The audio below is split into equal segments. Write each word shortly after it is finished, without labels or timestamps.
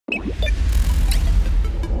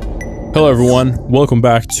Hello everyone, welcome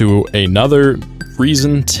back to another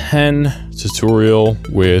Reason 10 tutorial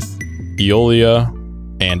with ieolia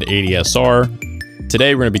and ADSR.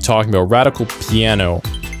 Today we're going to be talking about radical piano.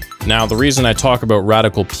 Now the reason I talk about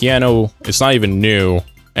radical piano, it's not even new,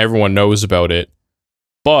 everyone knows about it,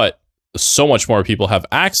 but so much more people have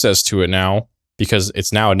access to it now because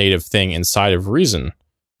it's now a native thing inside of Reason,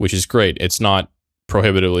 which is great. It's not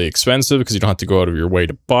prohibitively expensive because you don't have to go out of your way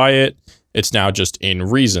to buy it. It's now just in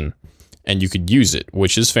Reason, and you could use it,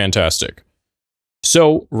 which is fantastic.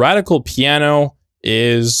 So radical piano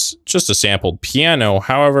is just a sampled piano.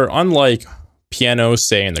 However, unlike pianos,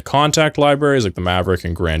 say in the Contact libraries like the Maverick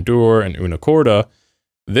and Grandeur and Una Corda,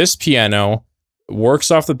 this piano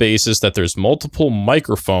works off the basis that there's multiple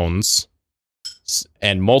microphones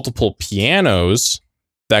and multiple pianos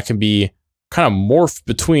that can be kind of morphed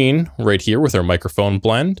between right here with our microphone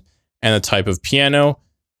blend and the type of piano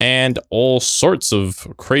and all sorts of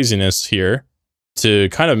craziness here to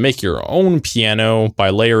kind of make your own piano by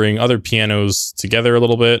layering other pianos together a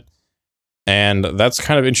little bit. And that's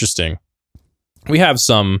kind of interesting. We have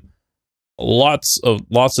lots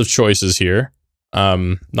of choices here.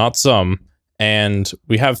 Not some. And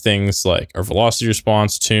we have things like our velocity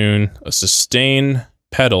response tune, a sustain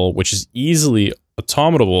pedal, which is easily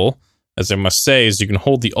automatable, as I must say, is you can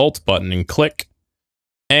hold the Alt button and click,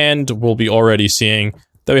 and we'll be already seeing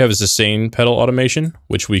that we have a sustain pedal automation,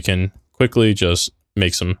 which we can quickly just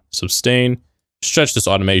make some sustain, stretch this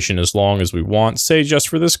automation as long as we want, say just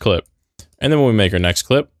for this clip. And then when we make our next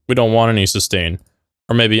clip, we don't want any sustain.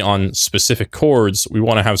 Or maybe on specific chords, we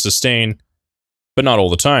want to have sustain, but not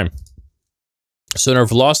all the time. So in our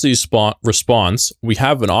velocity response, we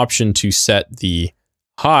have an option to set the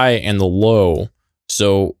high and the low.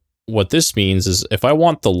 So what this means is if I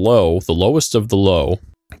want the lowest of the low,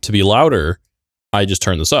 to be louder, I just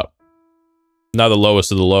turn this up. Now the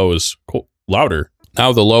lowest of the low is louder.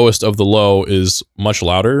 Now the lowest of the low is much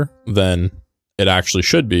louder than it actually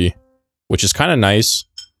should be, which is kind of nice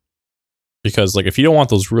because like if you don't want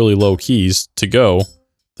those really low keys to go,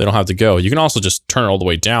 they don't have to go. You can also just turn it all the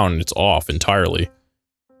way down and it's off entirely.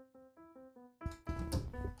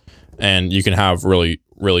 And you can have really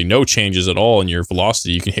no changes at all in your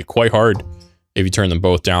velocity. You can hit quite hard if you turn them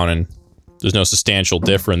both down and there's no substantial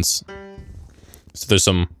difference. So there's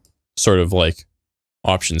some sort of like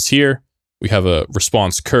options here. We have a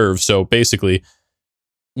response curve. So basically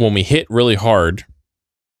when we hit really hard,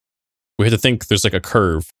 we have to think there's like a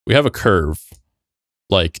curve. We have a curve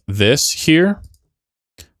like this here.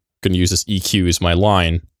 I'm going to use this EQ as my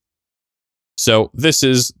line. So this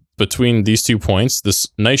is between these 2 points, this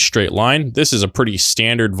nice straight line. This is a pretty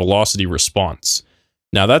standard velocity response.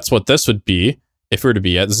 Now that's what this would be if we were to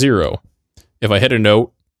be at 0. If I hit a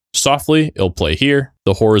note softly, it'll play here,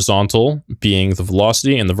 the horizontal being the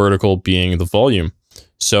velocity and the vertical being the volume.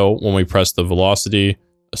 So when we press the velocity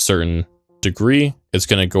a certain degree, it's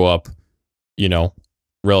going to go up, you know,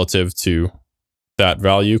 relative to that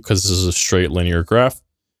value because this is a straight linear graph.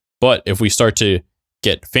 But if we start to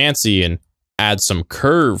get fancy and add some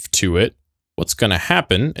curve to it, what's going to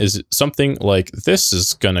happen is something like this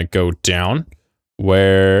is going to go down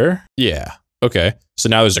where, yeah, okay. So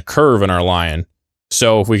now there's a curve in our line.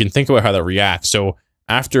 So if we can think about how that reacts. So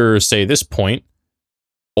after, say, this point,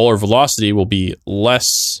 all our velocity will be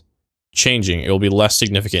less changing. It will be less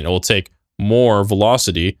significant. It will take more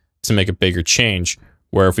velocity to make a bigger change.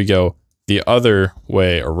 Where if we go the other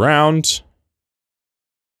way around,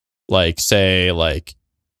 like, say, like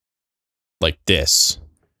this.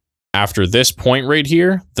 After this point right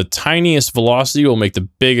here, the tiniest velocity will make the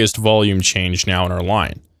biggest volume change now in our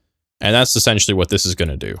line. And that's essentially what this is going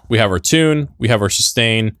to do. We have our tune, we have our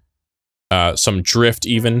sustain, some drift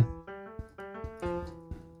even.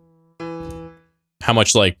 How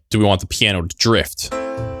much, like, do we want the piano to drift?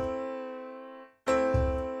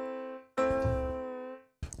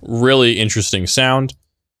 Really interesting sound.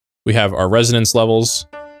 We have our resonance levels.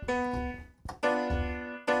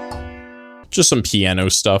 Just some piano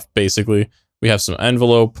stuff, basically. We have some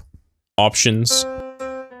envelope options.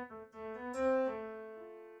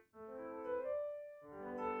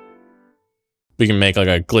 We can make like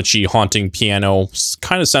a glitchy, haunting piano,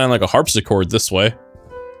 kind of sounding like a harpsichord this way.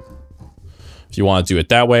 If you want to do it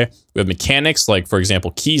that way. We have mechanics, like for example,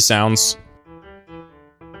 key sounds.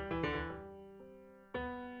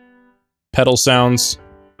 Pedal sounds.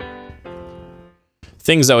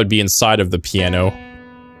 Things that would be inside of the piano.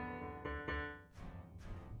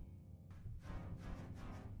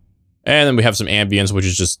 And then we have some ambience, which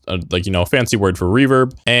is just like, you know, a fancy word for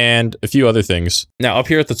reverb, and a few other things. Now up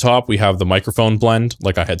here at the top, we have the microphone blend,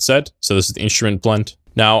 like I had said. So this is the instrument blend.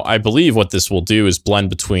 Now I believe what this will do is blend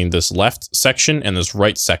between this left section and this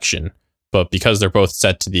right section. But because they're both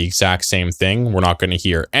set to the exact same thing, we're not going to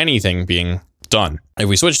hear anything being done. If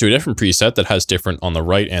we switch to a different preset that has different on the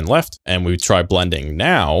right and left, and we try blending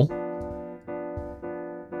now,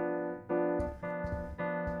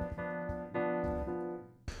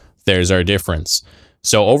 there's our difference.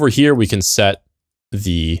 So over here, we can set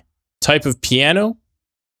the type of piano,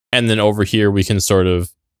 and then over here, we can sort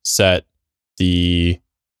of set the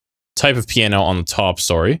type of piano on the top,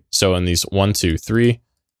 sorry. So in these 1, 2, 3,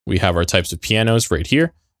 we have our types of pianos right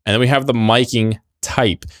here. And then we have the miking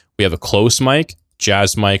type. We have a close mic,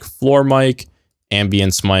 jazz mic, floor mic,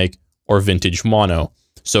 ambience mic, or vintage mono.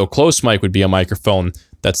 So a close mic would be a microphone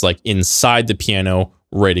that's like inside the piano,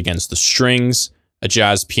 right against the strings. A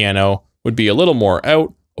jazz piano would be a little more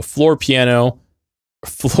out. A floor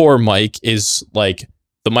mic is like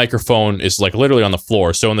the microphone is like literally on the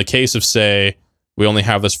floor. So in the case of, say, we only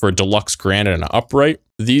have this for a deluxe grand and an upright,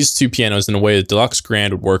 these two pianos, in a way the deluxe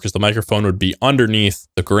grand would work, is the microphone would be underneath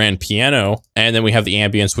the grand piano. And then we have the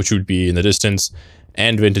ambience, which would be in the distance,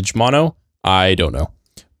 and vintage mono. I don't know,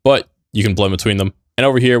 but you can blend between them. And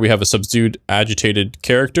over here, we have a subdued agitated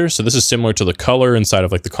character. So this is similar to the color inside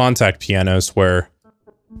of like the contact pianos, where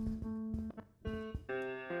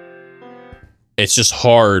it's just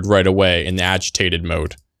hard right away in the agitated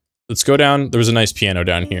mode. Let's go down. There was a nice piano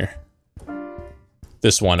down here.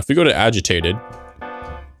 This one, if we go to agitated,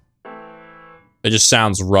 it just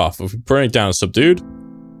sounds rough. If we bring it down to subdued,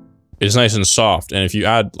 it's nice and soft. And if you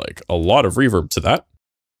add like a lot of reverb to that,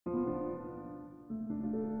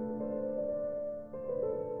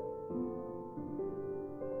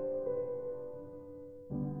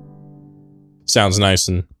 sounds nice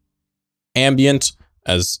and ambient,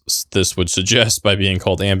 as this would suggest by being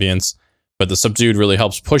called ambience. But the subdued really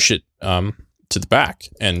helps push it to the back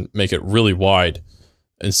and make it really wide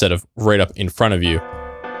instead of right up in front of you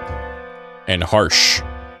and harsh.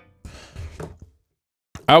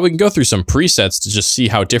 We can go through some presets to just see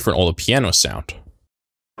how different all the pianos sound.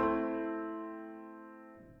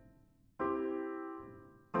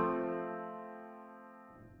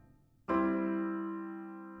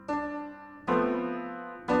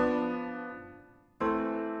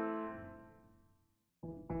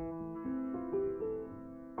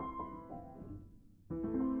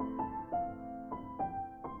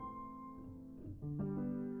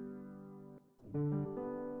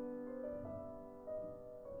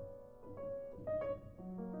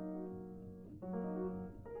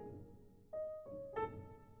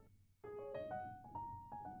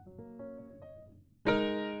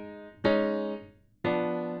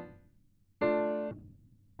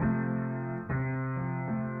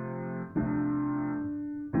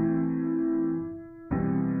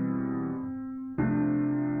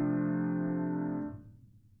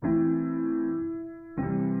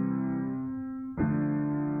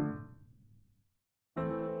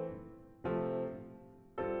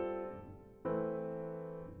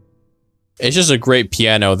 It's just a great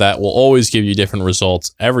piano that will always give you different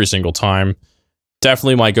results every single time.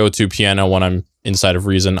 Definitely my go-to piano when I'm inside of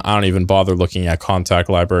Reason. I don't even bother looking at contact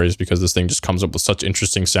libraries because this thing just comes up with such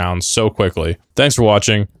interesting sounds so quickly. Thanks for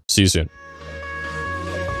watching. See you soon.